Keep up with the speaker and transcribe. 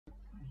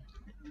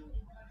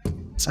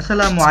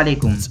Assalamu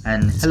alaikum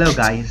and hello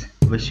guys,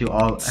 wish you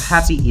all a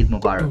happy Eid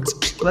Mubarak.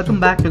 Welcome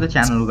back to the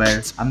channel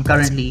where I'm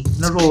currently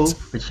in a role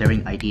with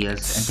sharing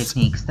ideas and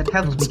techniques that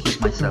helps me keep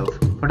myself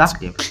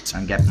productive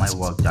and get my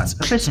work done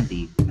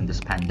efficiently in this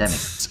pandemic.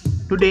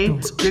 Today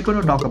we're going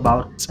to talk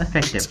about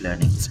effective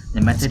learning. The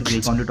method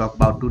we're going to talk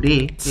about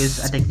today is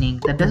a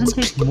technique that doesn't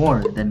take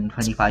more than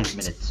 25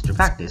 minutes to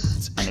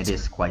practice, and it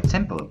is quite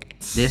simple.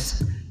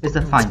 This is the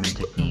Feynman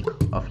Technique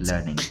of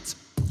Learning.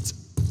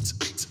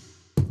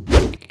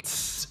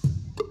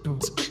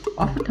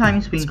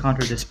 Oftentimes we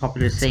encounter this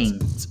popular saying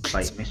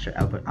by Mr.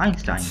 Albert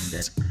Einstein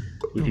that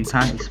if you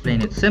can't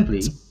explain it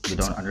simply, you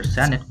don't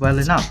understand it well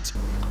enough.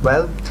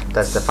 Well,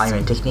 that's the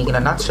Feynman technique in a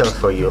nutshell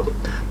for you.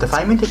 The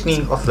Feynman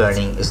technique of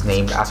learning is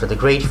named after the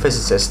great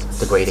physicist,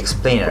 the great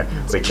explainer,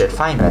 Richard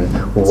Feynman,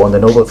 who won the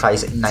Nobel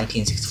Prize in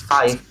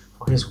 1965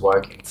 for his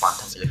work in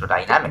quantum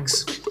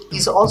electrodynamics.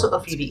 He's also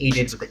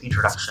affiliated with the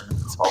introduction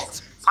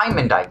of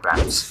Feynman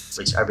diagrams,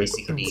 which are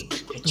basically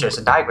pictures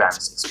and diagrams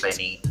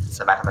explaining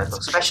the mathematical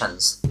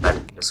expressions that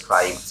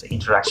describe the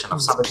interaction of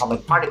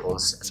subatomic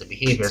particles and the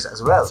behaviors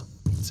as well.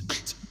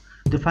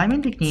 The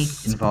Feynman technique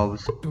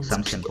involves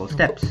some simple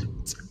steps.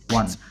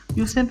 1.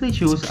 You simply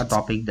choose a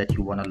topic that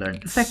you want to learn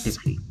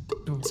effectively.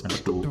 Number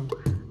 2.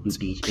 You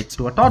teach it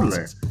to a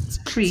toddler.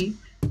 3.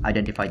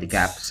 Identify the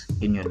gaps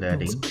in your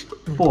learning.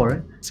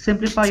 4.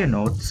 Simplify your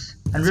notes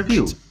and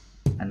review.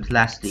 And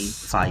lastly,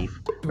 5.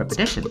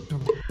 Repetition.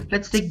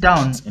 Let's dig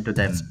down into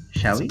them,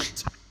 shall we?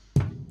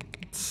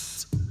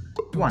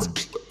 1.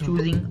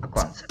 Choosing a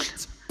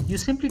concept. You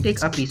simply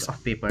take a piece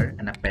of paper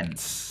and a pen.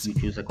 You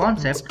choose a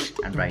concept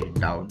and write it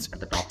down at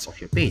the top of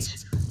your page.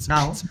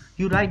 Now,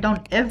 you write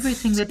down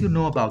everything that you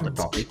know about the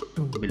topic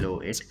below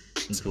it,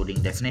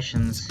 including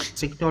definitions,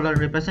 pictorial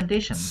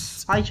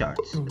representations, pie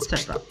charts,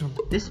 etc.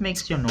 This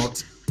makes your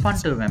notes fun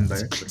to remember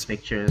with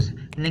pictures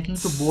linking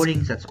to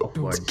boring sets of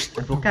words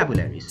and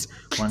vocabularies.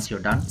 Once you're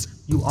done,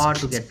 you are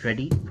to get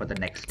ready for the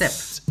next step.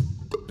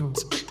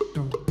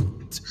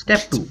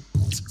 Step 2.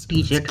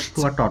 Teach it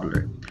to a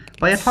toddler.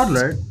 By a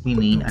toddler, we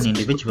mean an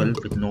individual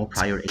with no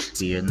prior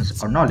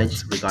experience or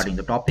knowledge regarding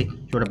the topic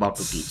you're about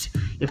to teach.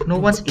 If no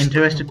one's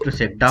interested to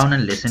sit down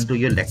and listen to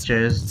your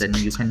lectures, then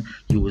you can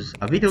use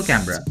a video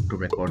camera to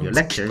record your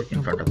lecture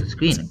in front of the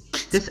screen.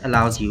 This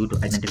allows you to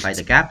identify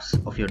the gaps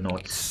of your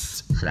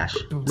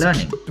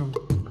notes/learning.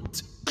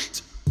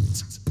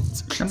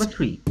 Number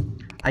 3.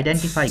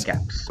 Identify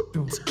gaps.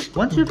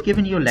 Once you've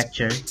given your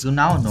lecture, you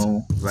now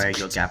know where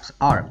your gaps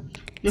are.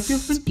 If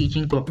you've been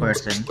teaching to a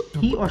person,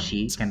 he or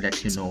she can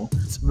let you know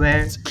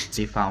where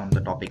they found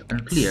the topic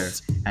unclear,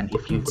 and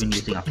if you've been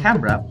using a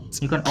camera,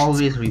 you can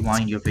always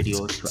rewind your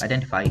videos to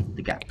identify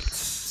the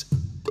gaps.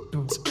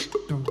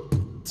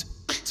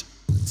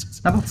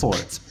 Number 4.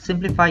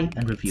 Simplify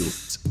and review.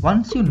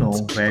 Once you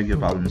know where your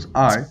problems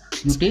are,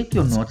 you take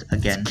your notes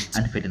again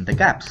and fill in the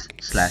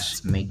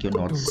gaps/make your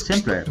notes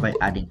simpler by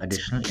adding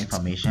additional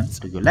information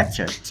to your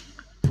lecture.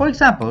 For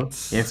example,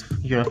 if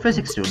you're a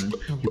physics student,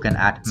 you can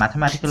add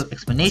mathematical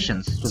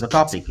explanations to the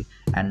topic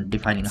and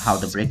defining how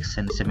the bricks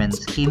and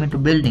cements came into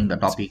building the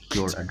topic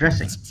you're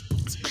addressing.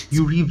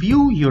 You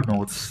review your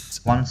notes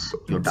once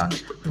you're done.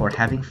 For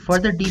having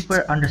further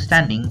deeper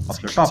understanding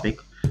of your topic,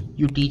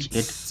 you teach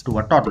it to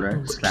a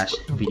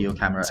toddler/video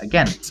camera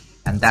again.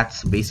 And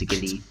that's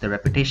basically the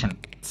repetition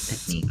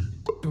technique.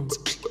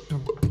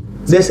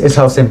 This is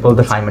how simple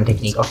the Feynman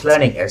technique of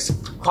learning is.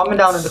 Comment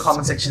down in the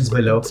comment sections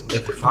below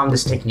if you found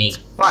this technique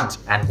fun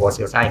and worth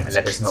your time, and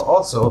let us know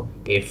also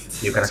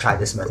if you're gonna try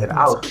this method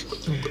out.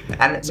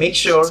 And make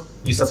sure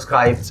you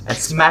subscribe and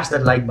smash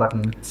that like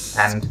button,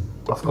 and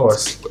of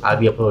course I'll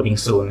be uploading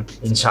soon,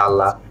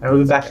 inshallah, and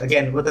we'll be back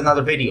again with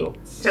another video.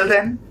 Till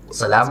then,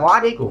 Assalamu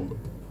alaikum.